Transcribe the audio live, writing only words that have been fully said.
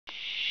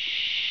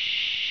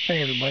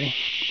Hey everybody,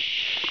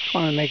 just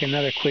wanted to make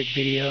another quick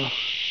video.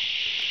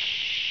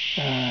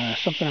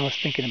 Something I was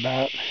thinking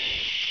about.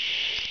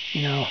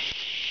 You know,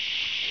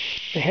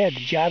 they had the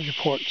jobs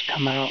reports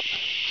come out,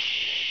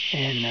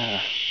 and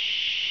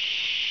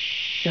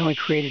they only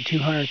created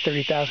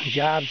 230,000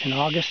 jobs in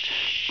August,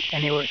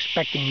 and they were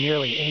expecting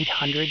nearly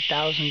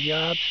 800,000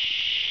 jobs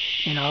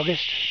in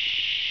August.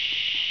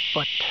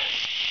 But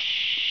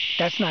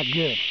that's not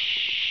good.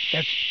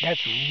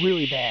 That's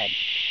really bad.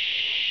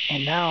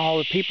 And now all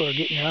the people are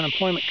getting their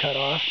unemployment cut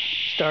off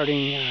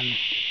starting on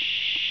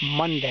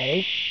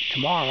Monday,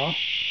 tomorrow,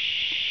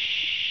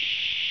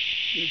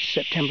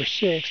 September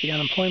 6th, the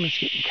unemployment's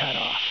getting cut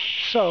off.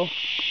 So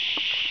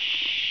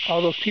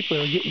all those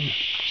people are getting,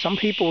 some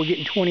people were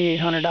getting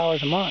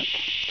 $2,800 a month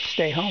to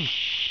stay home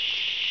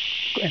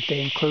if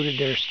they included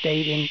their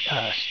state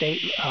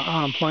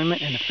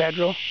unemployment and the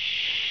federal.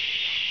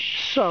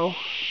 So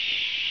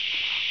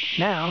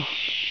now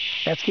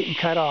that's getting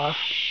cut off.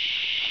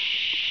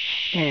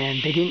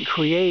 And they didn't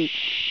create,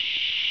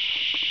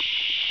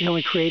 they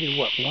only created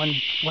what,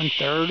 one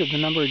third of the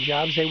number of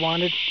jobs they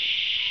wanted?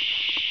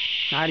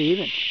 Not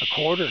even a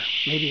quarter,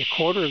 maybe a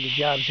quarter of the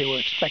jobs they were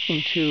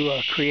expecting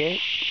to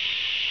create.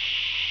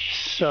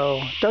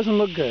 So it doesn't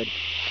look good.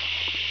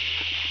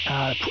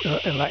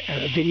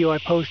 A video I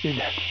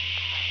posted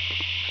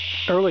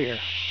earlier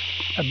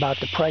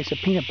about the price of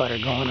peanut butter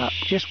going up.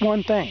 Just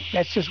one thing.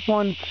 That's just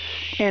one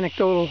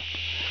anecdotal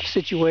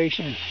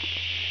situation.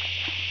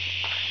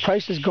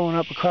 Prices going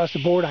up across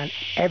the board on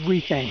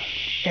everything.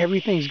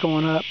 Everything's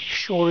going up.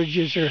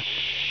 Shortages are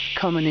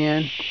coming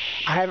in.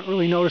 I haven't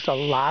really noticed a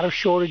lot of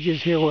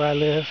shortages here where I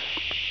live,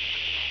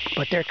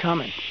 but they're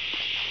coming.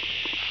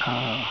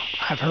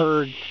 I've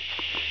heard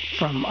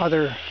from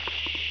other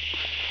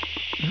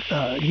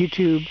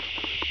YouTube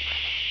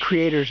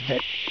creators that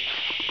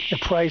the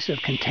price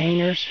of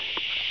containers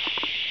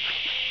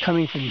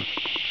coming from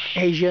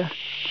Asia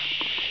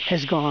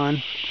has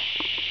gone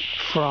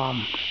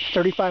from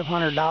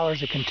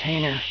 $3,500 a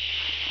container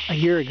a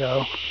year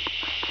ago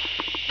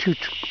to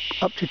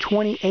up to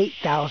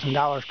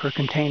 $28,000 per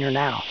container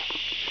now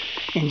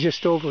in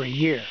just over a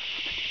year.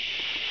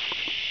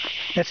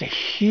 That's a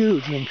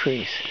huge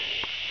increase.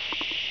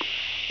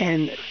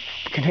 And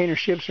container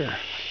ships are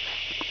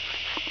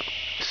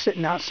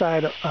sitting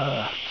outside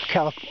off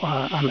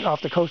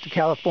the coast of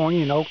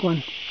California in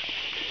Oakland,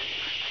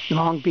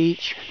 Long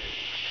Beach,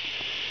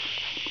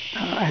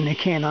 and they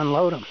can't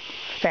unload them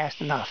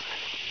fast enough.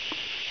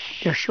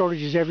 There's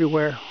shortages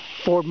everywhere.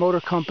 Ford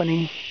Motor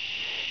Company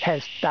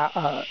has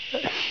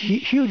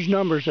huge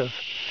numbers of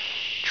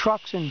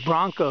trucks and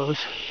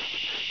Broncos,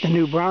 the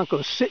new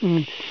Broncos,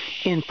 sitting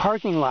in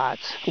parking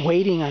lots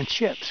waiting on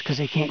chips because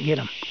they can't get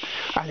them.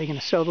 Are they going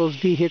to sell those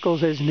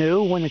vehicles as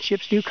new when the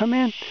chips do come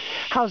in?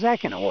 How's that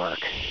going to work?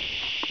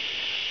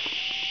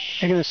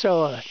 They're going to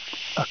sell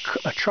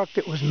a truck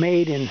that was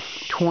made in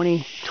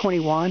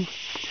 2021, and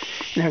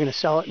they're going to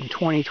sell it in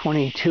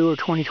 2022 or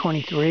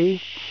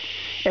 2023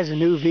 as a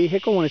new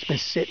vehicle when it's been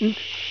sitting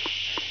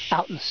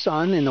out in the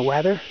sun in the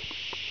weather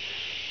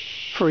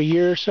for a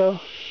year or so.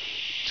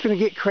 It's going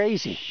to get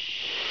crazy,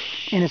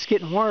 and it's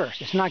getting worse.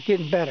 It's not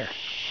getting better.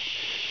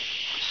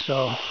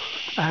 So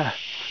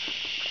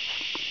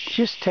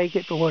just take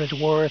it for what it's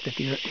worth.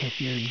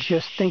 If you're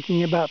just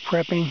thinking about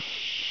prepping,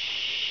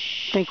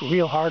 think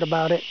real hard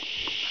about it.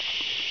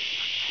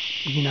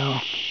 You know,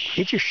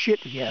 get your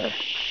shit together.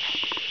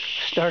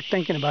 Start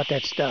thinking about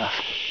that stuff.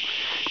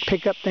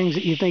 Pick up things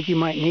that you think you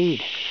might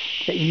need,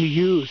 that you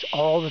use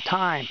all the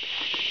time,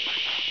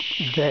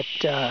 that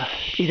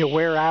either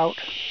wear out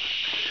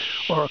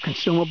or are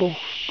consumable.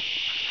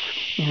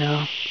 You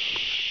know,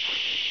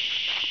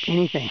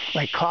 anything.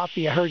 Like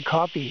coffee. I heard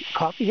coffee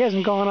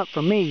hasn't gone up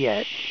for me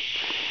yet.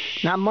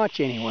 Not much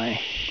anyway.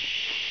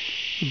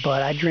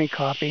 But I drink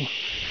coffee.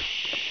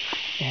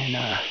 And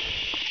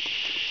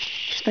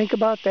just think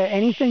about that.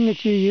 Anything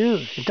that you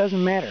use, it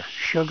doesn't matter.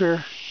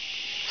 Sugar,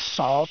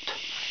 salt.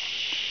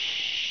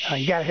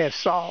 You gotta have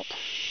salt.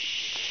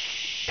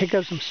 Pick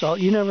up some salt.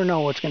 You never know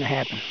what's going to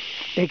happen.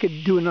 They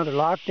could do another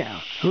lockdown.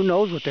 Who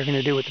knows what they're going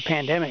to do with the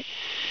pandemic?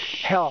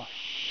 Hell,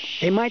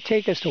 they might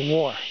take us to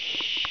war.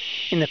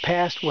 In the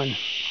past, when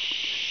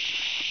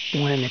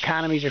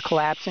economies are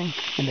collapsing,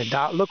 and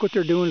look what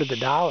they're doing to the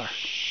dollar,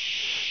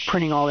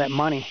 printing all that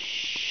money.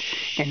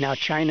 And now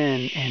China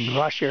and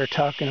Russia are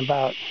talking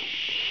about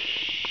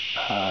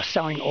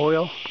selling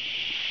oil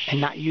and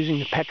not using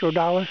the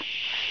petrodollar.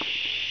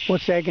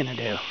 What's that going to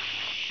do?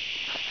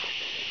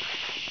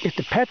 If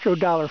the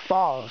petrodollar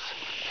falls,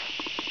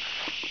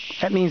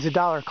 that means the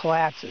dollar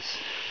collapses,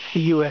 the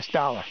U.S.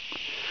 dollar.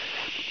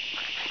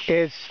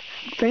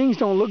 Things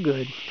don't look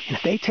good, and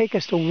if they take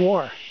us to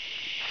war,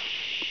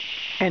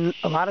 and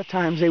a lot of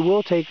times they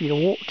will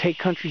take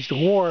countries to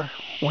war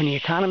when the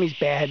economy's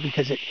bad,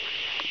 because then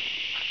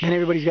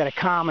everybody's got a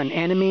common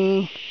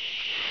enemy,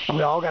 and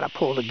we all got to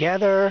pull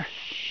together,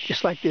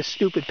 just like this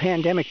stupid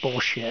pandemic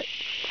bullshit.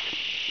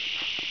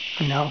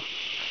 You know,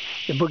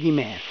 the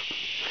boogeyman.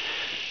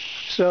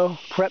 So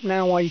prep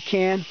now while you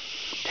can.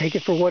 Take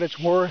it for what it's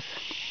worth.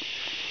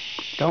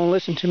 Don't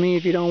listen to me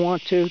if you don't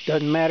want to.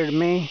 Doesn't matter to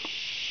me.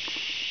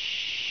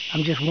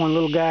 I'm just one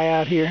little guy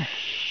out here.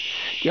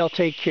 Y'all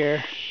take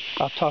care.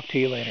 I'll talk to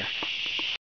you later.